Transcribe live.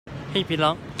Hey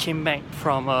Pilak, came back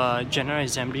from a General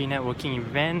Assembly networking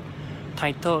event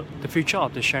titled The Future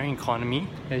of the Sharing Economy.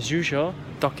 As usual,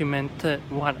 documented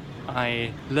what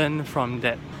I learned from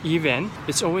that event.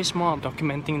 It's always more of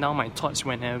documenting down my thoughts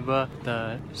whenever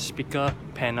the speaker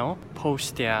panel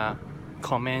posts their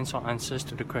comments or answers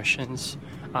to the questions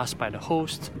asked by the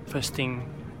host. First thing,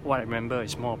 what I remember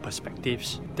is more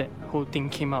perspectives. That whole thing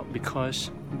came up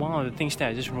because one of the things that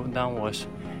I just wrote down was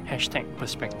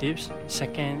 #perspectives.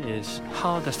 Second is,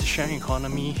 how does the sharing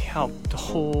economy help the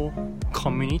whole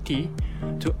community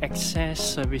to access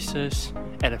services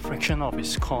at a fraction of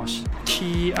its cost?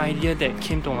 Key idea that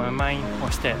came to my mind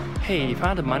was that, hey, if I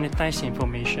had to monetize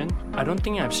information, I don't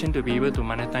think I'm soon to be able to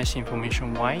monetize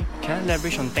information. Why? Can I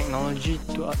leverage on technology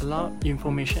to allow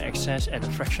information access at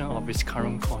a fraction of its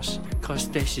current cost? Because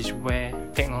this is where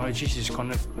technology is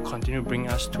going to continue to bring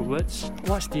us towards.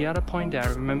 What's the other point that I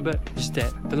remember is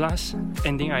that the last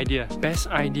ending idea, best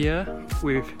idea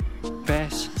with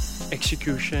best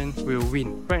execution will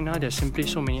win. Right now there's simply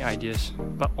so many ideas,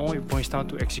 but all it boils down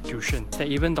to execution. That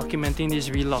even documenting this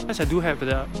vlog, because I do have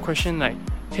the question like,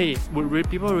 hey, would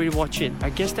people really watch it? I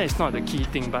guess that is not the key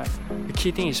thing, but the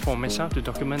key thing is for myself to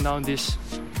document down these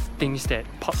things that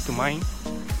pop to mind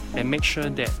and make sure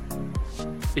that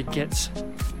it gets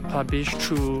published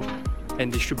through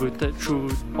and distributed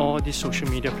through all these social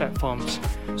media platforms,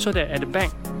 so that at the back,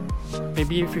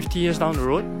 maybe 50 years down the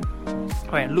road,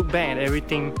 when I look back at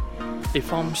everything, it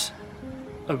forms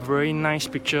a very nice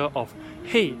picture of,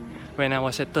 hey, when I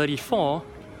was at 34,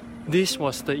 this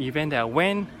was the event that I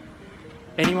went.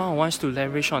 Anyone who wants to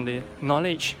leverage on the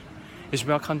knowledge is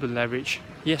welcome to leverage.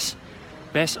 Yes,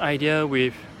 best idea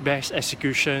with best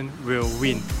execution will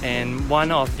win. And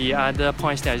one of the other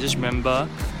points that I just remember,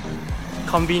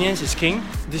 convenience is king.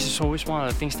 This is always one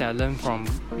of the things that I learned from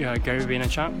Gary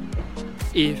Vaynerchuk.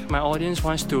 If my audience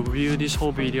wants to view this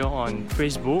whole video on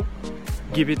Facebook,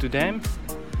 give it to them.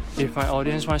 If my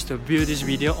audience wants to view this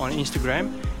video on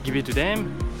Instagram, give it to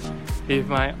them. If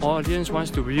my audience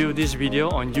wants to view this video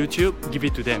on YouTube, give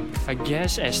it to them. I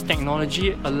guess as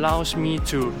technology allows me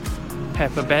to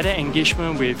have a better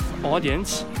engagement with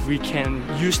audience, we can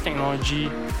use technology,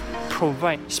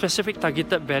 provide specific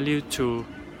targeted value to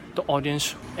the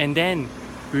audience, and then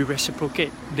we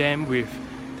reciprocate them with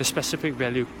the specific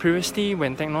value. Previously,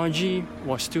 when technology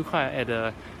was still quite at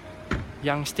a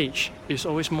young stage, it's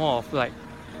always more of like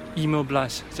email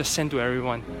blast, just send to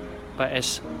everyone. But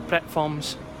as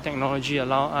platforms, technology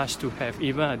allow us to have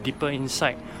even a deeper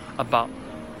insight about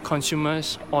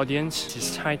consumers, audience.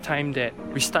 It's high time that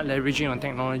we start leveraging on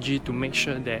technology to make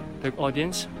sure that the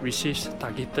audience receives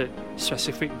targeted,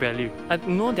 specific value. I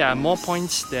know there are more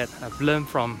points that I've learned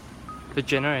from the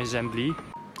General Assembly.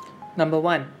 Number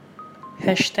 1,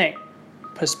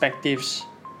 #perspectives.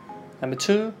 Number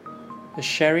 2, the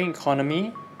sharing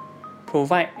economy,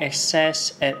 provide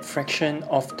access at fraction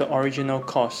of the original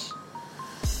cost.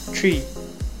 3,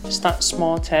 start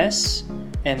small tests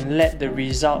and let the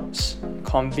results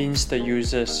convince the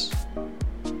users.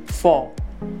 4,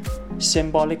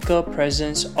 symbolical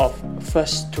presence of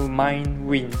first to mind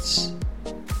wins.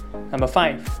 Number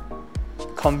 5,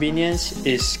 convenience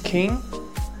is king.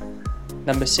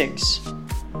 Number 6,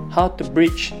 how to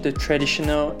bridge the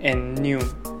traditional and new.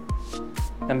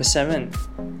 Number 7,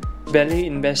 value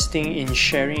investing in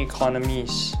sharing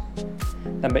economies.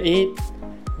 Number 8,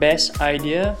 best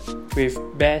idea with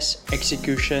best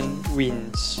execution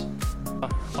wins.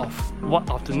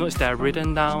 Of the notes that I've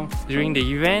written down during the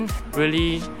event,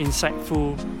 really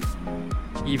insightful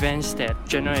events that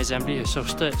General Assembly has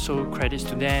hosted, so credits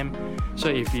to them. So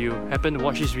if you happen to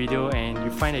watch this video and you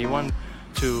find that you want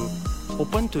to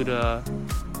open to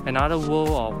another world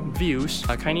of views,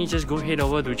 kindly just go head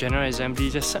over to General Assembly,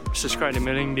 just subscribe to the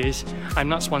mailing list. I'm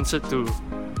not sponsored to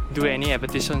do any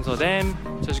advertisements for them.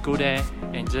 Just go there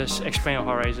and just expand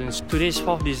your horizons. Today is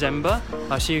 4th December.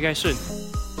 I'll see you guys soon.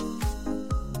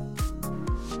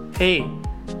 Hey,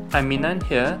 I'm Minan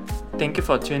here. Thank you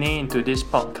for tuning into this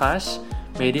podcast.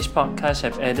 May this podcast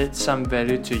have added some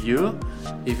value to you.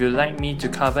 If you'd like me to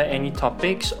cover any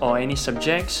topics or any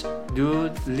subjects,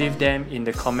 do leave them in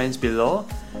the comments below.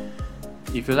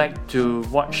 If you'd like to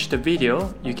watch the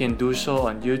video, you can do so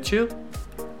on YouTube.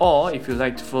 Or if you'd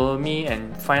like to follow me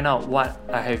and find out what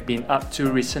I have been up to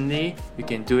recently, you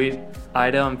can do it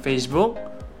either on Facebook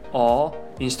or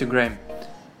Instagram.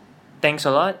 Thanks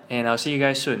a lot, and I'll see you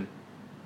guys soon.